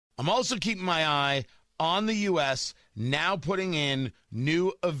I'm also keeping my eye on the U.S. now putting in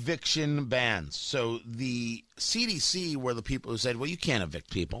new eviction bans. So the CDC were the people who said, well, you can't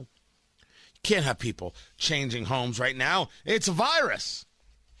evict people. You can't have people changing homes right now. It's a virus.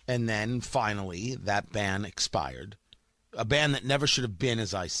 And then finally, that ban expired. A ban that never should have been,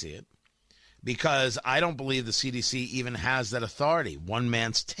 as I see it, because I don't believe the CDC even has that authority. One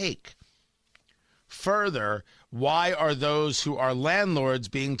man's take. Further, why are those who are landlords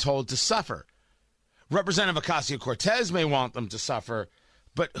being told to suffer? Representative Ocasio-Cortez may want them to suffer,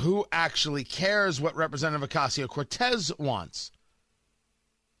 but who actually cares what Representative Ocasio-Cortez wants?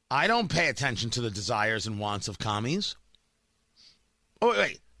 I don't pay attention to the desires and wants of commies. Oh,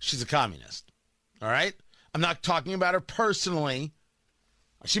 wait. She's a communist. All right? I'm not talking about her personally.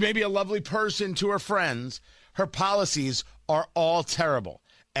 She may be a lovely person to her friends. Her policies are all terrible.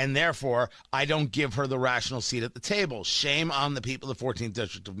 And therefore, I don't give her the rational seat at the table. Shame on the people of the 14th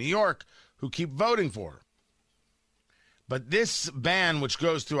District of New York who keep voting for her. But this ban, which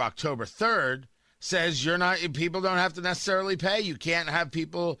goes through October 3rd, says people don't have to necessarily pay. You can't have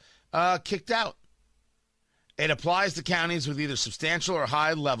people kicked out. It applies to counties with either substantial or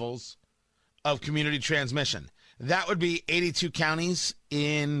high levels of community transmission. That would be 83 counties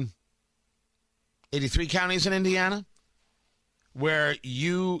in Indiana, where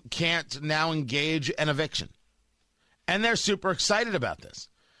you can't now engage an eviction. And they're super excited about this.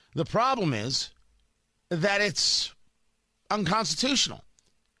 The problem is that it's unconstitutional.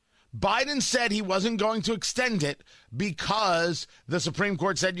 Biden said he wasn't going to extend it because the Supreme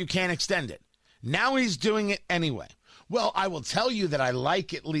Court said you can't extend it. Now he's doing it anyway. Well, I will tell you that I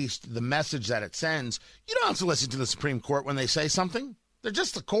like at least the message that it sends. You don't have to listen to the Supreme Court when they say something. They're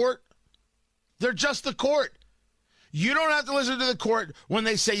just the court. They're just the court. You don't have to listen to the court when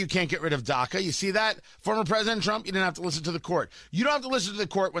they say you can't get rid of DACA. You see that? Former President Trump, you didn't have to listen to the court. You don't have to listen to the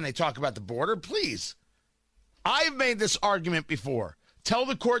court when they talk about the border. Please. I've made this argument before. Tell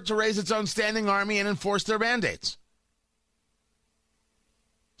the court to raise its own standing army and enforce their mandates.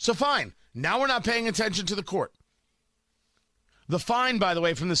 So fine. Now we're not paying attention to the court. The fine, by the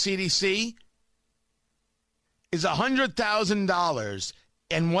way, from the CDC is $100,000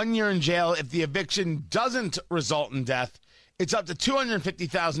 and 1 year in jail if the eviction doesn't result in death. It's up to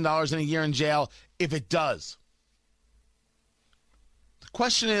 $250,000 and a year in jail if it does. The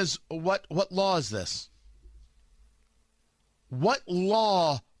question is, what law is this? What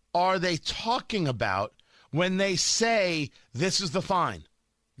law are they talking about when they say this is the fine?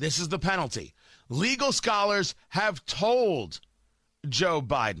 This is the penalty. Legal scholars have told Joe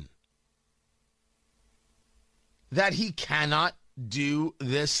Biden that he cannot do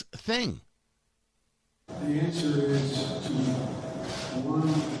this thing. The answer is to one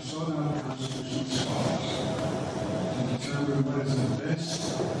sort out Constitutional scholars to determine what is the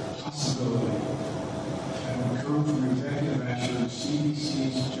best possibility that would come from executive action of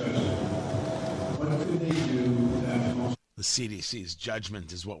CDC's judgment. What could they do that most... The CDC's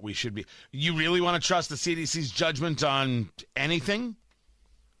judgment is what we should be. You really want to trust the CDC's judgment on anything?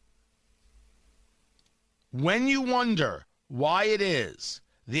 When you wonder why it is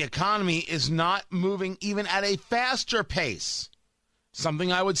the economy is not moving even at a faster pace,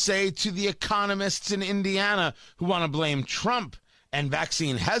 something I would say to the economists in Indiana who want to blame Trump and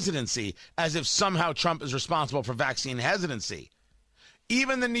vaccine hesitancy as if somehow Trump is responsible for vaccine hesitancy.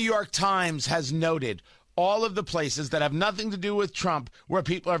 Even the New York Times has noted all of the places that have nothing to do with Trump where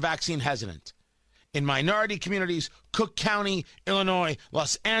people are vaccine hesitant. In minority communities, Cook County, Illinois,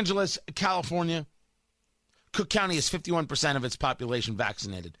 Los Angeles, California. Cook County is 51% of its population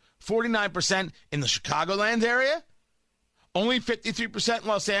vaccinated. 49% in the Chicagoland area? Only 53% in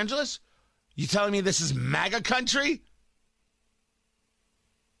Los Angeles? You telling me this is MAGA country?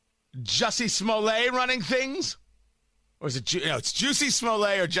 Jussie Smollett running things? Or is it, it's Juicy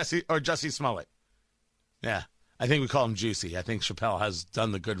Smollett or Jussie Smollett? Yeah, I think we call him Juicy. I think Chappelle has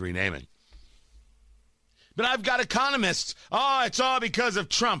done the good renaming. But I've got economists. Oh, it's all because of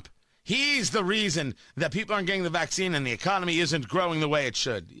Trump. He's the reason that people aren't getting the vaccine and the economy isn't growing the way it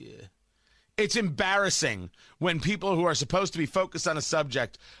should. Yeah. It's embarrassing when people who are supposed to be focused on a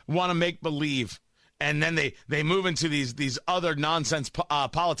subject want to make believe, and then they move into these other nonsense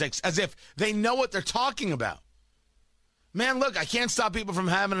politics as if they know what they're talking about. Man, look, I can't stop people from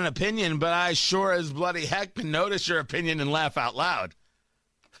having an opinion, but I sure as bloody heck can notice your opinion and laugh out loud.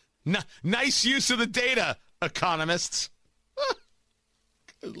 Nice use of the data, economists.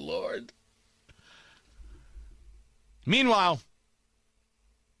 Good Lord. Meanwhile,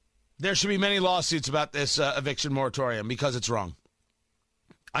 there should be many lawsuits about this eviction moratorium because it's wrong.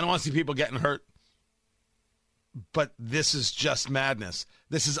 I don't want to see people getting hurt. but this is just madness.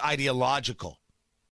 This is ideological.